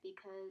breaks,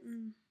 because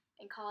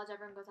in college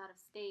everyone goes out of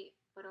state,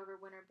 but over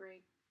winter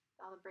break,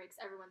 all the breaks,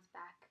 everyone's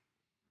back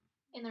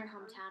in their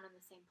hometown in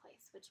the same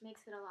place, which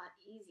makes it a lot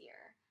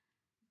easier.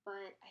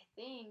 But I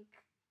think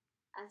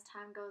as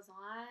time goes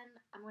on,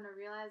 I'm going to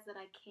realize that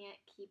I can't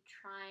keep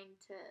trying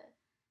to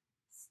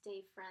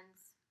stay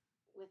friends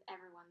with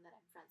everyone that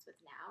I'm friends with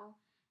now.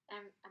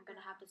 And I'm going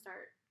to have to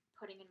start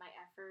putting in my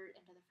effort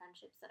into the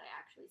friendships that I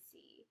actually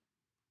see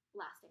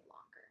lasting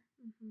longer.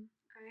 Mm-hmm.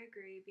 I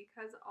agree,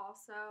 because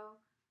also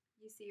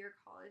you see your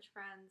college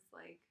friends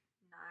like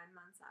 9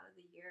 months out of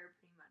the year,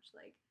 pretty much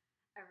like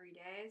every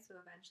day. So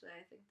eventually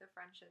I think the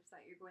friendships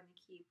that you're going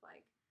to keep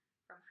like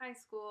from high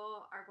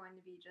school are going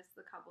to be just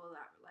the couple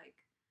that like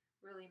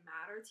really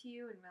matter to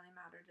you and really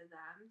matter to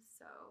them.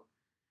 So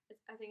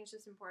I think it's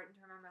just important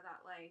to remember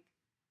that, like,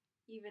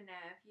 even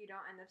if you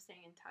don't end up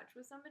staying in touch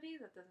with somebody,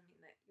 that doesn't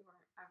mean that you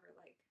weren't ever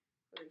like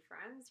really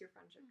friends. Your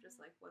friendship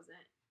just like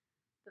wasn't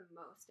the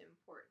most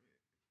important.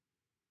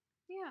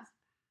 Yeah.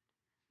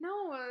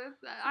 No, It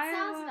I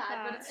sounds love bad,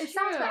 that. but it's It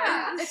sounds true.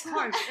 bad. It's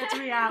harsh. It's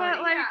reality.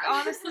 But, like, Yeah.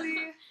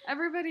 honestly,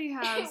 everybody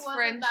has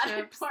wasn't that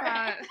friendships important.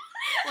 that,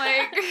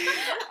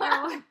 like,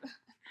 are like.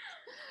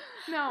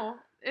 No,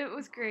 it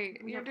was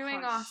great. We You're have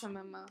doing harsh awesome,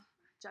 Emma.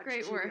 Judge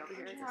Great Judy work. over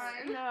here.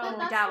 I But know.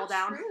 that's Gavel the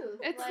down. truth.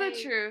 It's like,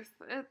 the truth.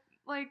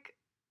 Like,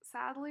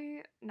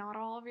 sadly, not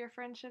all of your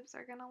friendships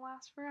are gonna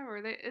last forever.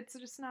 It's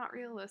just not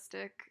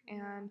realistic,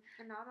 and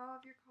And not all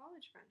of your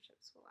college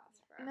friendships will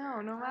last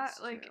forever. no That's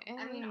matter like true.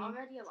 any. I mean,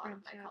 already a lot of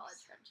my friendships.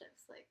 college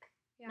friendships, like,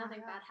 Yeah.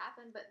 nothing bad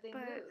happened, but they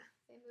But moved.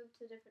 They moved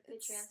to different, they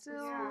it's transferred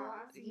still-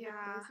 schools. You get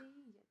yeah.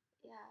 busy,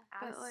 Yeah.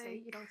 out of But, state,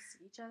 you like, don't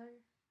see each other.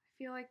 I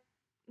feel like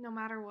no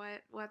matter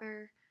what,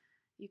 whether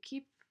you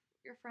keep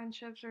your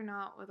friendships or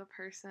not with a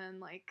person,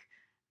 like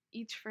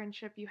each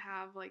friendship you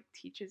have like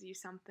teaches you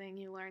something,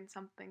 you learn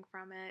something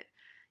from it,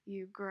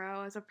 you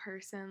grow as a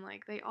person,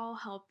 like they all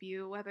help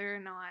you whether or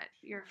not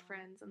you're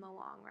friends in the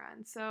long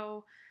run.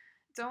 So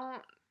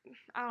don't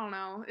I don't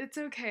know, it's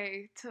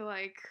okay to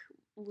like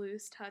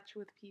lose touch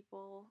with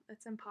people.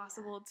 It's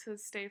impossible to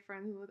stay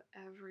friends with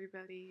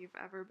everybody you've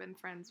ever been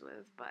friends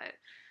with, but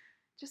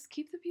just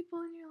keep the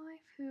people in your life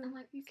who And,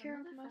 like, you some care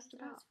of the most friends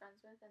that I about. was friends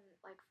with in,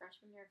 like,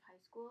 freshman year of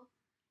high school,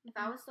 if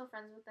I was still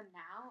friends with them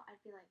now, I'd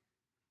be like,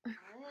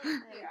 what?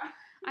 Like, Yeah.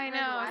 I like,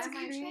 know, why it's am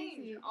I crazy.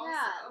 changed? Yeah,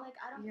 Also. like,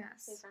 I don't stay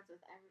Yes. friends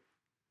with every.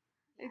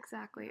 Yeah.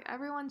 Exactly.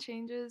 Everyone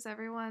changes.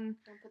 Everyone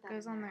Don't put that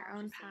goes in on there, their I was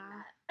own just saying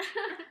path.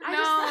 that.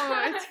 No,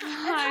 it's It's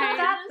fine. not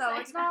that Just though.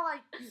 saying It's not that.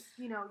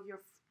 like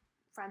you're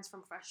friends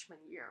from freshman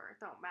year. It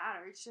don't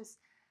matter. It's just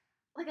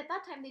Like, at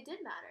that time, they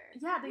did matter.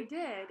 yeah, they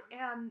did.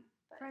 And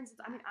But, for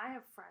instance, I mean, I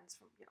have friends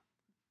from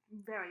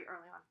very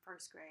early on,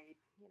 first grade,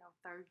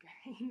 third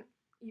grade,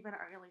 even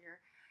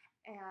earlier,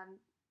 and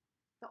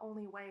the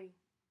only way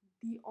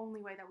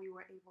that we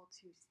were able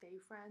to stay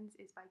friends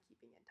is by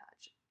keeping in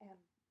touch, and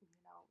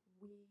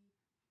we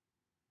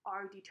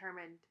are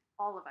determined,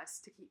 all of us,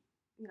 to keep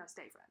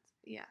stay friends,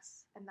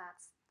 Yes. and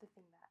that's the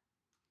thing that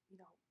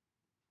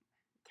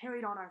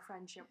carried on our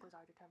friendship was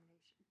our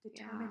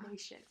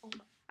determination. Oh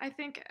my. I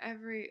think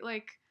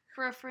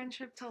for a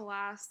friendship to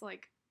last,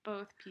 like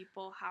both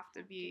people have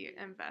to be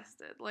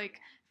invested. Like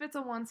if it's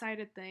a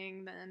one-sided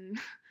thing, then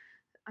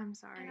I'm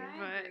sorry, And I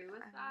but agree with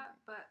I don't that,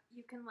 but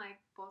you can like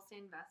both stay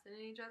invested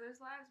in each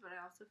other's lives, but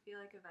I also feel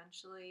like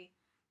eventually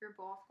you're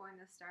both going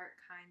to start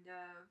kind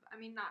of, I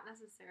mean, not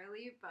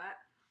necessarily, but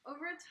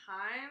over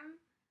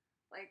time,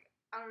 like,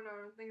 I don't know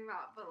what I'm thinking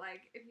about, but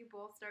like if you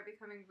both start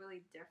becoming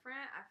really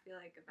different, I feel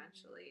like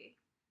eventually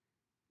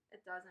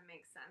it doesn't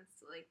make sense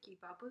to like keep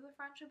up with a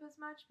friendship as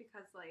much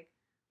because like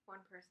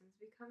one person's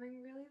becoming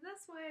really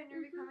this way and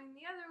you're becoming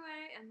the other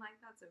way, and like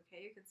that's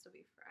okay, you can still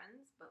be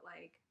friends, but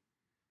like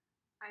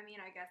I mean,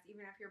 I guess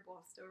even if you're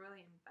both still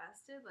really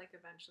invested, like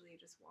eventually you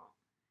just won't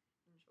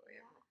enjoy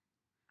it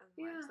as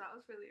much. Yeah. So that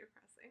was really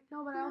depressing.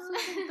 No, but I also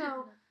think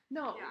though,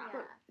 no, Yeah.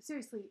 but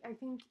seriously, I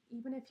think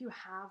even if you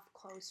have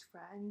close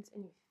friends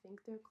and you think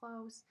they're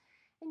close,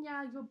 and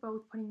yeah, you're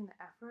both putting in the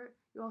effort,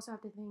 you also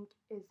have to think,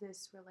 is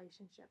this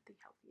relationship the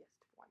healthiest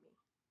for me?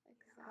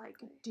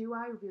 Like, do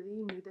I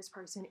really need this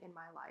person in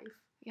my life?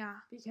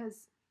 Yeah.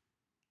 Because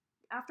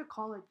after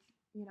college,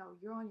 you're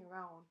on your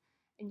own,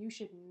 and you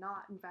should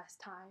not invest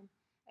time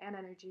and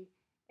energy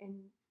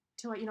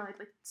into like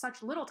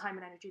such little time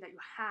and energy that you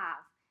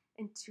have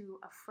into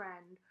a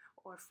friend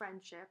or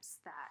friendships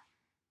that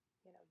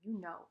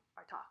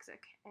are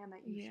toxic and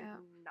that you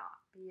should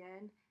not be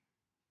in,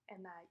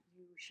 and that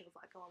you should have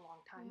let go a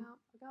long time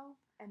ago.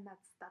 And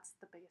that's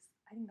the biggest.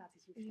 I think that's a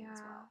huge thing as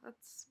well.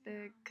 That's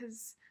big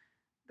because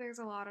there's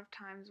a lot of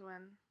times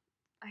when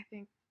I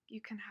think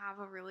you can have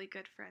a really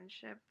good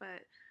friendship,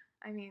 but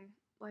I mean,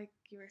 like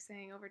you were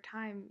saying, over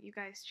time you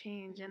guys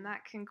change, and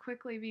that can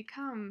quickly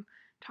become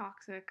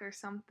toxic or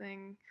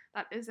something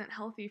that isn't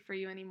healthy for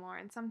you anymore.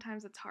 And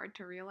sometimes it's hard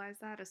to realize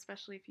that,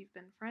 especially if you've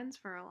been friends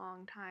for a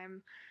long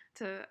time.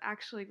 To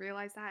actually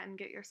realize that and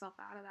get yourself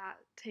out of that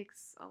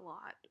takes a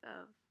lot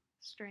of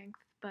strength,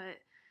 but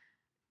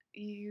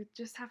you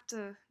just have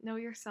to know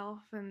yourself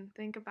and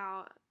think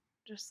about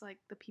just like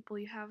the people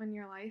you have in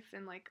your life,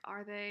 and like,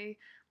 are they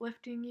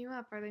lifting you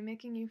up? Are they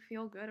making you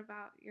feel good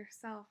about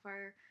yourself?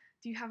 Or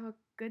do you have a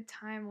good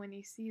time when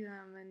you see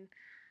them? And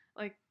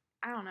like,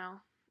 I don't know.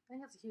 I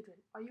think that's a huge one.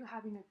 Are you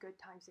having a good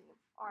time seeing them?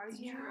 Are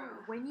you,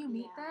 Yeah. when you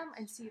meet Yeah, them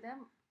and that's see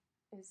them,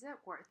 is it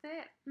worth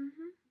it?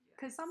 Mm-hmm.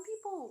 Because some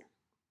people,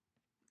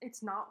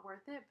 it's not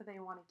worth it, but they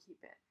want to keep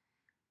it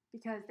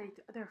because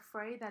they're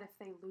afraid that if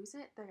they lose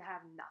it, they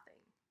have nothing.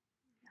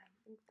 And I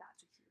think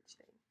that's a huge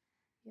thing.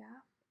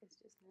 Yeah. It's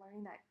just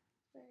learning that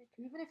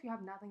even if you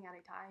have nothing at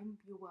a time,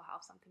 you will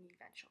have something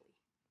eventually.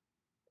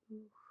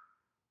 Ooh,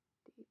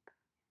 deep.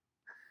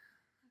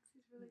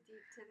 Lexi's really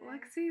deep today.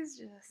 Lexi's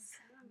just,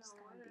 I don't know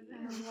what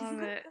kinda it deep. is. I love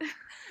it.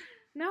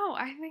 No,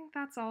 I think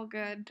that's all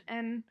good.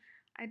 And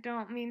I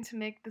don't mean to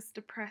make this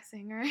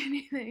depressing or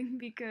anything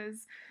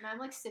because And I'm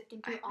like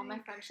sifting through all my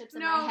think- friendships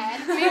in No, my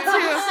head. me too.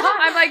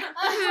 I'm like,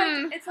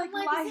 It's like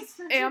I'm life. is this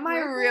friendship am I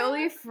worth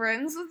really it?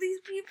 friends with these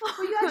people?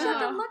 Well, you actually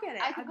have to No. look at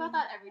it. I think about mean,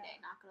 that every day,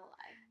 not gonna lie.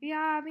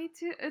 Yeah, me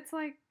too. It's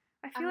like,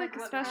 I feel like, like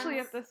what especially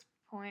friends? at this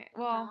point.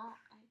 Well,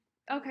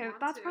 No, okay, want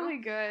that's to. probably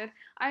good.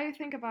 I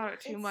think about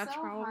it too it's much so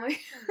probably. hard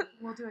for me.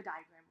 We'll do a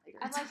diagram later.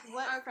 I'm like,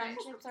 what Okay.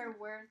 friendships are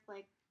worth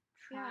like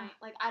trying? Yeah.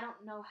 Like, I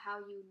don't know how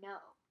you know.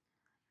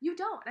 You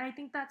don't, and I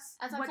think that's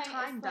That's what I'm saying.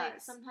 time It's like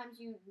does. sometimes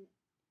you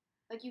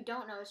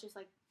don't know. It's just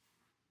like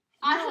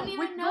I No, don't even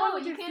with know. going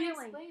with You your can't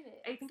feeling. explain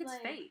it. I think it's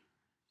like, fate.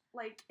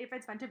 Like, if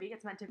it's meant to be,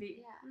 it's meant to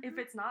be. Yeah. If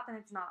it's not, then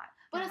it's not.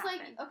 But gonna it's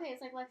like, happen. okay, it's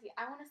like, Lexi,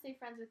 I want to stay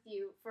friends with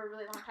you for a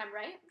really long time,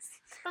 right?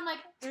 But I'm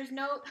like,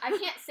 I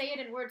can't say it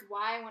in words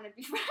why I want to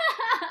be friends.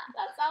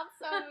 That sounds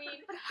so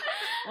mean.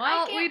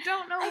 Well, I we can't-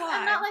 don't know why.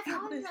 I'm not like, I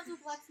want to be friends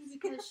with Lexi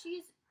because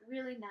she's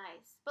really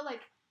nice. But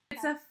like,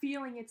 It's a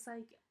feeling. It's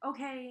like,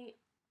 okay,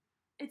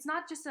 it's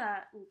not just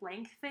a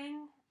length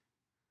thing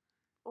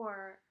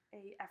or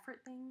a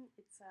effort thing.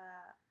 It's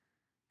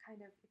a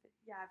kind of,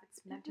 if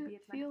it's meant to If be,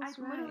 it it's meant to be. feels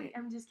I literally right.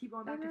 am just keep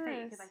going back It to fate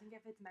is. because I think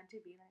if it's meant to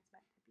be, then it's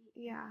meant to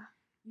be. Yeah.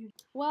 You-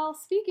 Well,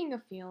 speaking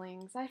of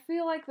feelings, I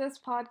feel like this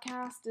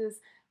podcast is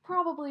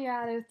probably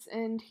at its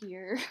end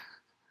here.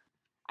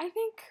 I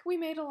think we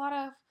made a lot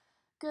of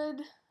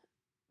good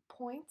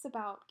points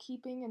about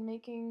keeping and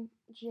making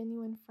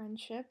genuine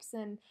friendships,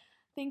 and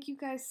thank you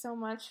guys so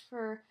much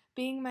for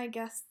being my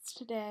guests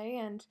today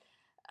and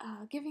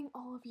giving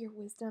all of your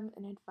wisdom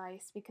and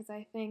advice, because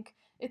I think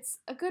it's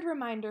a good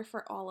reminder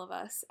for all of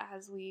us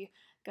as we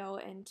go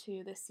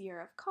into this year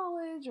of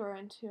college or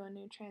into a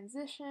new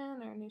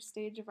transition or a new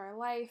stage of our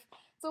life.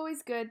 It's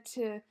always good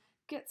to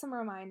get some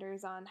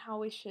reminders on how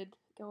we should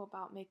go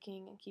about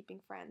making and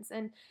keeping friends.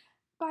 And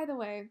by the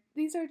way,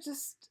 these are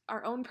just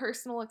our own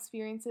personal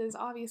experiences.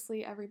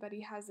 Obviously,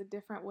 everybody has a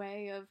different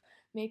way of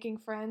making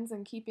friends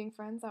and keeping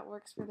friends that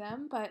works for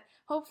them, but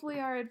hopefully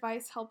our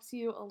advice helps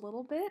you a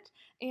little bit.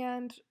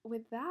 And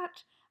with that,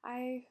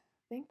 I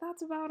think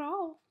that's about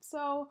all.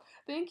 So,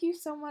 thank you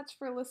so much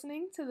for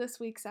listening to this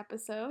week's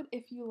episode.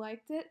 If you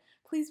liked it,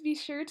 please be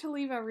sure to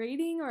leave a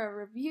rating or a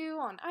review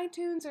on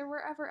iTunes or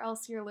wherever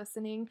else you're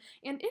listening.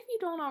 And if you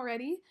don't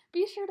already,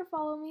 be sure to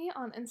follow me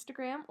on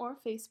Instagram or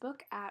Facebook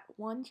at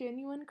One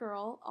Genuine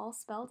Girl, all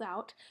spelled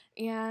out,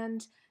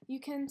 and you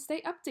can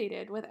stay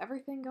updated with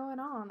everything going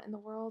on in the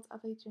world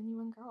of a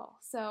genuine girl.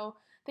 So,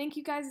 thank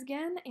you guys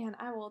again, and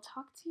I will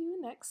talk to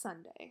you next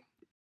Sunday.